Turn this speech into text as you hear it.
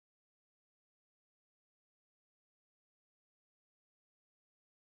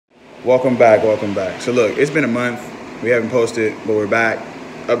Welcome back. So look, it's been a month. We haven't posted, but we're back.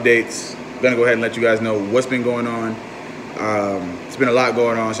 Updates. I'm gonna go ahead and let you guys know what's been going on. It's been a lot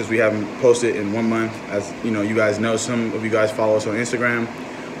going on since we haven't posted in 1 month. As you know, you guys know, some of you guys follow us on Instagram.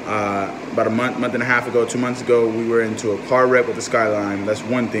 About a month and a half ago, 2 months ago, we were into a car wreck with the Skyline. That's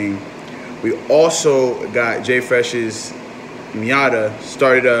one thing. We also got J Fresh's Miata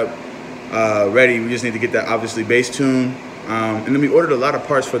started up, ready. We just need to get that obviously bass tune. And then we ordered a lot of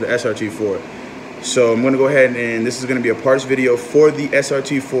parts for the SRT-4. So I'm going to go ahead and this is going to be a parts video for the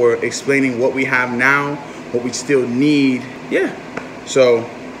SRT-4 explaining what we have now, what we still need. Yeah, so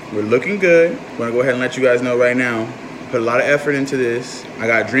we're looking good. I'm going to go ahead and let you guys know right now. Put a lot of effort into this. I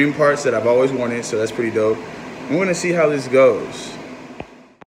got dream parts that I've always wanted, so that's pretty dope. I'm going to see how this goes.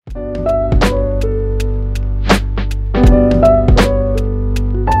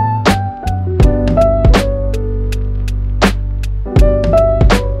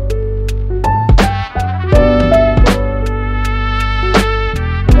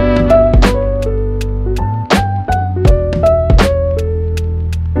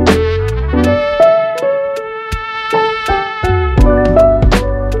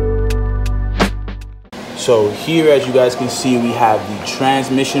 So here, as you guys can see, we have the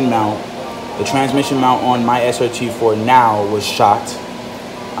transmission mount. The transmission mount on my SRT-4 now was shot.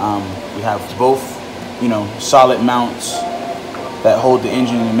 We have both, solid mounts that hold the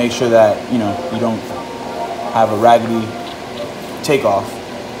engine and make sure that, you don't have a raggedy takeoff.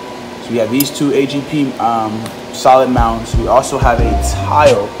 So we have these two AGP solid mounts. We also have a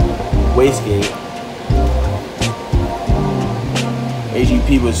tile wastegate.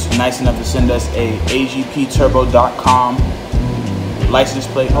 AGP was nice enough to send us a agpturbo.com license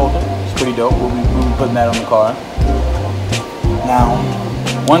plate holder. It's pretty dope. We'll be putting that on the car. Now,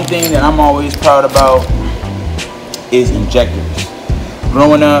 one thing that I'm always proud about is injectors.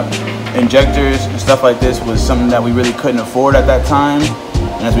 Growing up, injectors and stuff like this was something that we really couldn't afford at that time.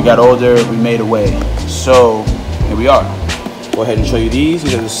 And as we got older, we made a way. So here we are. Go ahead and show you these.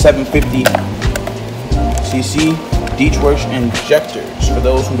 These are the 750cc Detroit injectors, for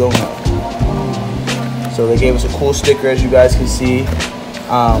those who don't know. So they gave us a cool sticker, as you guys can see.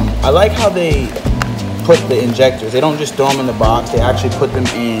 I like how they put the injectors. They don't just throw them in the box. They actually put them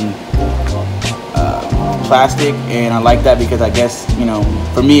in plastic, and I like that because I guess,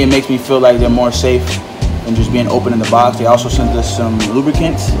 for me, it makes me feel like they're more safe than just being open in the box. They also sent us some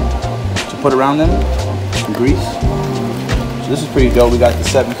lubricants to put around them, some grease. So this is pretty dope. We got the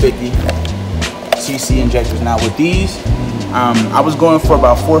 750cc injectors. Now with these, I was going for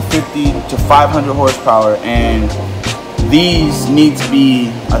about 450 to 500 horsepower, and these need to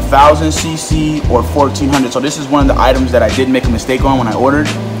be 1000cc or 1400. So this is one of the items that I did make a mistake on when I ordered,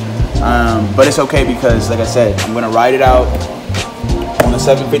 but it's okay because, like I said, I'm gonna ride it out on the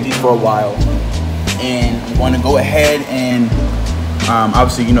 750 for a while, and I'm going to go ahead and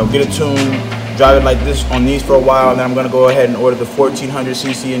obviously, get a tune, drive it like this on these for a while, and then I'm gonna go ahead and order the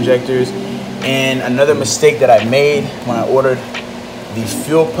 1400cc injectors. And another mistake that I made when I ordered the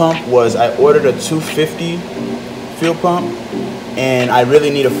fuel pump was I ordered a 250 fuel pump, and I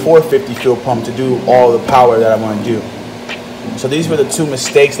really need a 450 fuel pump to do all the power that I want to do. So these were the two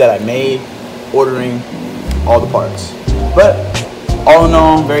mistakes that I made ordering all the parts. But all in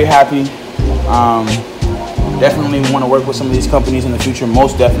all, I'm very happy. Definitely want to work with some of these companies in the future,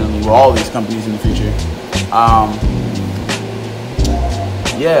 most definitely with all these companies in the future.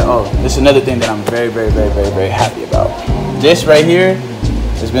 Yeah, this is another thing that I'm very, very, very, very, very happy about. This right here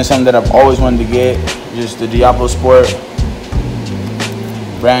has been something that I've always wanted to get. Just the Diablo Sport,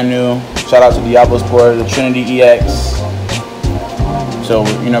 brand new. Shout out to Diablo Sport, the Trinity EX. So,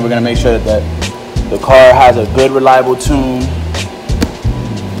 we're gonna make sure that the car has a good, reliable tune,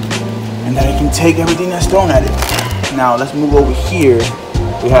 and that it can take everything that's thrown at it. Now, let's move over here.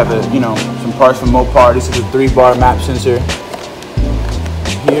 We have some parts from Mopar. This is a 3-bar map sensor.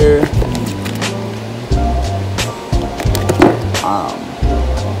 Here,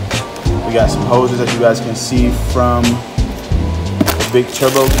 we got some hoses that you guys can see from the big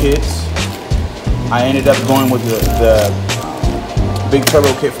turbo kits. I ended up going with the big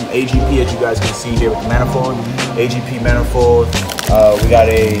turbo kit from AGP, as you guys can see here with the manifold, AGP manifold. We got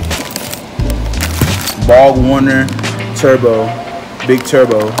a Ball Warner turbo, big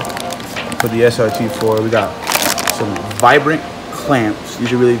turbo for the SRT-4. We got some Vibrant clamps.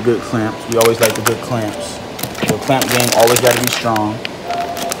 These are really good clamps. We always like the good clamps. The clamp game always got to be strong.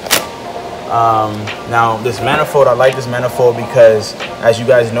 Now this manifold, I like this manifold because, as you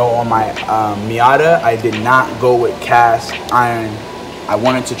guys know, on my Miata, I did not go with cast iron. I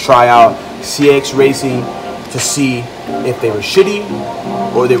wanted to try out CX Racing to see if they were shitty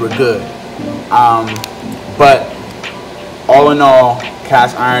or they were good. But all in all,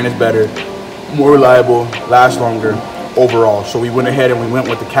 cast iron is better, more reliable, lasts longer overall. So we went ahead and we went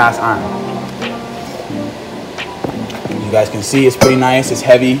with the cast iron. You guys can see it's pretty nice, it's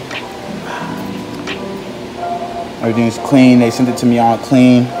heavy. Everything is clean. They sent it to me all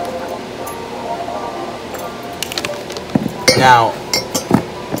clean. Now,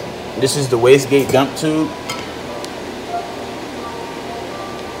 this is the wastegate dump tube.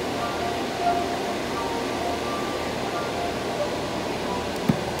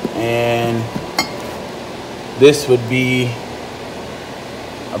 And this would be,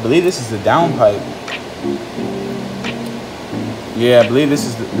 I believe this is the downpipe. Yeah, I believe this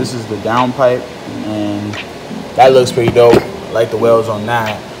is the downpipe, and that looks pretty dope. I like the welds on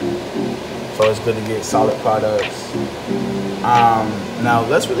that. So it's good to get solid products. Now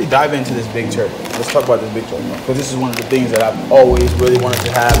let's really dive into this big turbo. Let's talk about this big turbo, because this is one of the things that I've always really wanted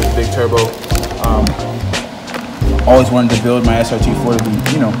to have, is big turbo. Always wanted to build my SRT-4 to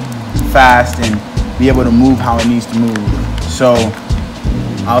be, you know, fast and be able to move how it needs to move. So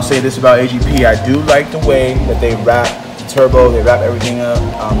I'll say this about AGP: I do like the way that they wrap the turbo, they wrap everything up.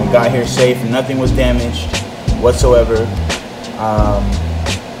 It got here safe and nothing was damaged whatsoever.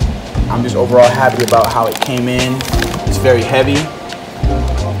 I'm just overall happy about how it came in. It's very heavy.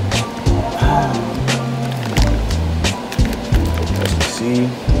 As you can see,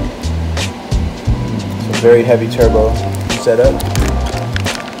 it's a very heavy turbo setup.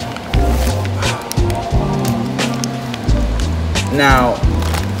 Now,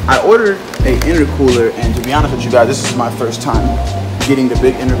 I ordered an intercooler, and to be honest with you guys, this is my first time getting the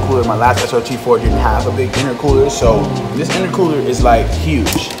big intercooler. My last SRT-4 didn't have a big intercooler, so this intercooler is like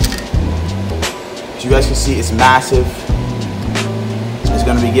huge. As you guys can see, it's massive. It's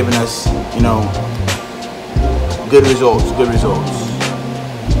going to be giving us, you know, good results, good results.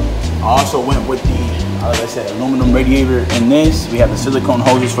 I also went with the, like I said, aluminum radiator in this. We have the silicone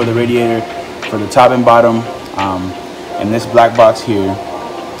hoses for the radiator, for the top and bottom, and this black box here.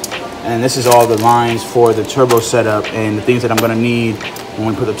 And this is all the lines for the turbo setup and the things that I'm going to need when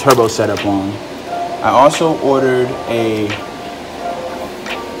we put the turbo setup on. I also ordered a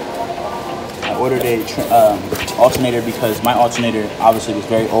alternator, because my alternator obviously was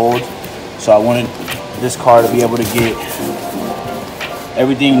very old, so I wanted this car to be able to get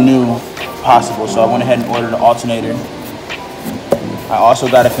everything new possible. So I went ahead and ordered an alternator. I also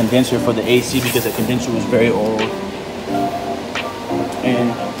got a condenser for the AC, because the condenser was very old. And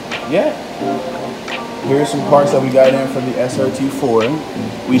yeah, here are some parts that we got in for the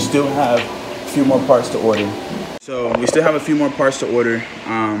SRT-4. We still have a few more parts to order. So we still have a few more parts to order.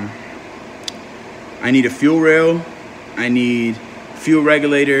 I need a fuel rail, I need fuel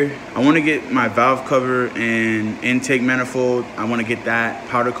regulator, I want to get my valve cover and intake manifold, I want to get that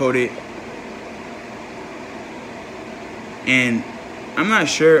powder coated. And I'm not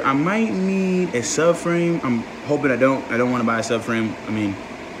sure, I might need a subframe. I'm hoping I don't want to buy a subframe. I mean,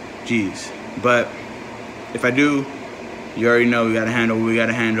 geez. But if I do, you already know we gotta handle what we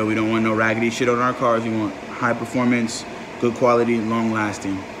gotta handle. We don't want no raggedy shit on our cars. We want high performance, good quality, long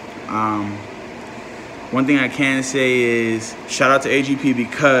lasting. One thing I can say is shout out to AGP,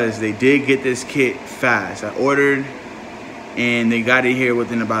 because they did get this kit fast. I ordered and they got it here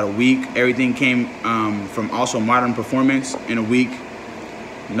within about a week. Everything came from also Modern Performance in a week.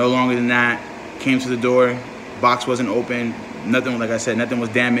 No longer than that, came to the door, box wasn't open, nothing, like I said, nothing was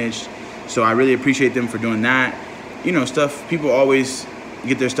damaged. So I really appreciate them for doing that. You know, stuff, people always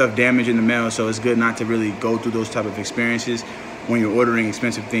get their stuff damaged in the mail, so it's good not to really go through those type of experiences when you're ordering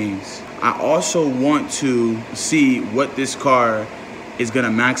expensive things. I also want to see what this car is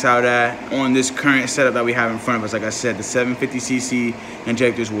gonna max out at on this current setup that we have in front of us. Like I said, the 750cc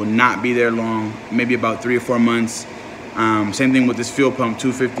injectors will not be there long, maybe about 3 or 4 months. Same thing with this fuel pump,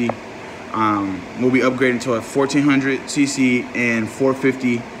 250. We'll be upgrading to a 1400cc and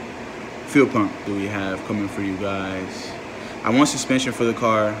 450 fuel pump that we have coming for you guys. I want suspension for the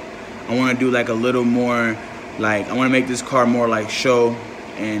car. I want to do like a little more, like I want to make this car more like show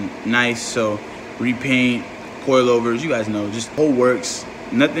and nice. So repaint, coilovers, you guys know, just whole works.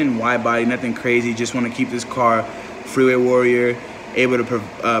 Nothing wide body, nothing crazy. Just want to keep this car freeway warrior, able to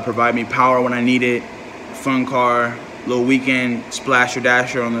provide me power when I need it. Fun car, little weekend splasher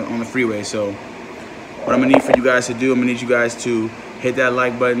dasher on the freeway. So what I'm gonna need for you guys to do, I'm gonna need you guys to hit that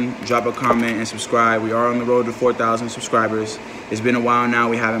like button, drop a comment, and subscribe. We are on the road to 4,000 subscribers. It's been a while now.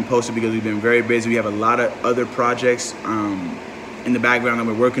 We haven't posted because we've been very busy. We have a lot of other projects in the background that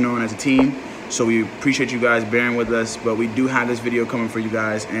we're working on as a team. So we appreciate you guys bearing with us, but we do have this video coming for you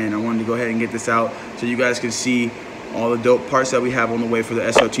guys, and I wanted to go ahead and get this out so you guys can see all the dope parts that we have on the way for the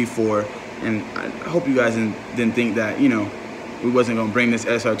SRT-4. And I hope you guys didn't think that, you know, we wasn't gonna bring this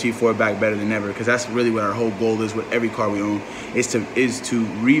SRT-4 back better than ever, because that's really what our whole goal is with every car we own, is to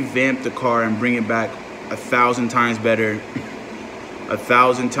revamp the car and bring it back 1,000 times better,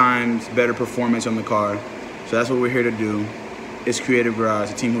 1,000 times better performance on the car. So that's what we're here to do. It's Creative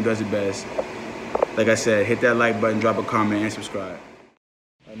Garage, the team who does it best. Like I said, hit that like button, drop a comment, and subscribe.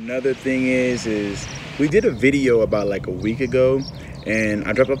 Another thing is we did a video about like a week ago, and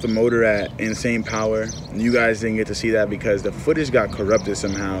I dropped off the motor at Insane Power. You guys didn't get to see that because the footage got corrupted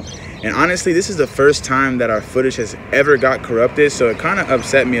somehow. And honestly, this is the first time that our footage has ever got corrupted, so it kind of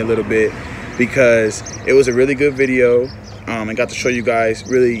upset me a little bit because it was a really good video. And got to show you guys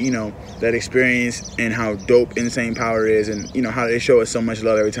really, you know, that experience and how dope Insane Power is, and you know how they show us so much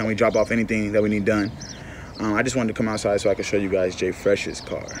love every time we drop off anything that we need done. I just wanted to come outside so I could show you guys Jay Fresh's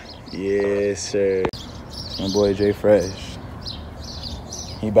car. Yes, sir. My boy Jay Fresh.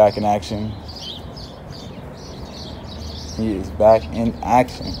 He back in action. He is back in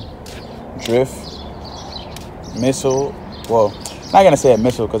action. Drift, missile. Well, not gonna say a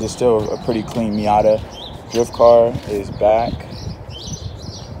missile because it's still a pretty clean Miata. Drift car is back.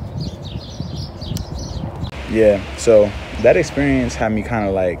 Yeah, so that experience had me kind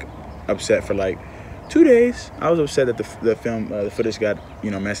of like upset for like 2 days. I was upset that the footage got, you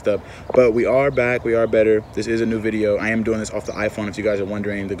know, messed up, but we are back. We are better. This is a new video. I am doing this off the iPhone, if you guys are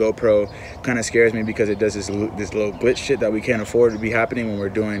wondering. The GoPro kind of scares me because it does this little glitch shit that we can't afford to be happening when we're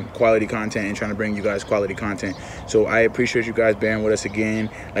doing quality content and trying to bring you guys quality content. So I appreciate you guys bearing with us again.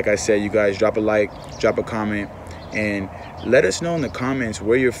 Like I said, you guys drop a like, drop a comment, and let us know in the comments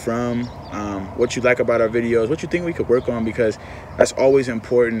where you're from, what you like about our videos, what you think we could work on, because that's always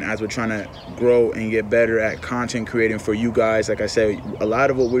important as we're trying to grow and get better at content creating for you guys. Like I said, a lot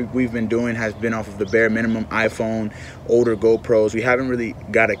of what we've been doing has been off of the bare minimum iPhone, older GoPros. We haven't really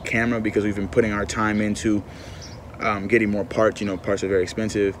got a camera because we've been putting our time into getting more parts. You know, parts are very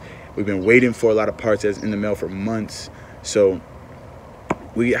expensive. We've been waiting for a lot of parts that's in the mail for months. So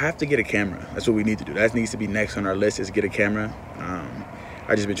we have to get a camera. That's what we need to do. That needs to be next on our list, is get a camera.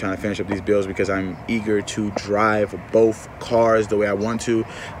 I just been trying to finish up these bills because I'm eager to drive both cars the way I want to.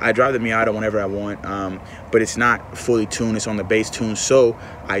 I drive the Miata whenever I want, but it's not fully tuned. It's on the base tune, so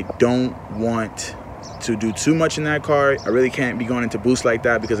I don't want to do too much in that car. I really can't be going into boost like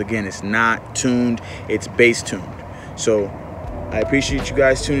that because, again, it's not tuned. It's base tuned. So I appreciate you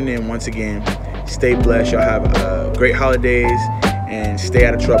guys tuning in once again. Stay blessed. Y'all have great holidays and stay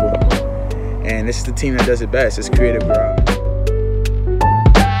out of trouble. And this is the team that does it best. It's Creative Garage.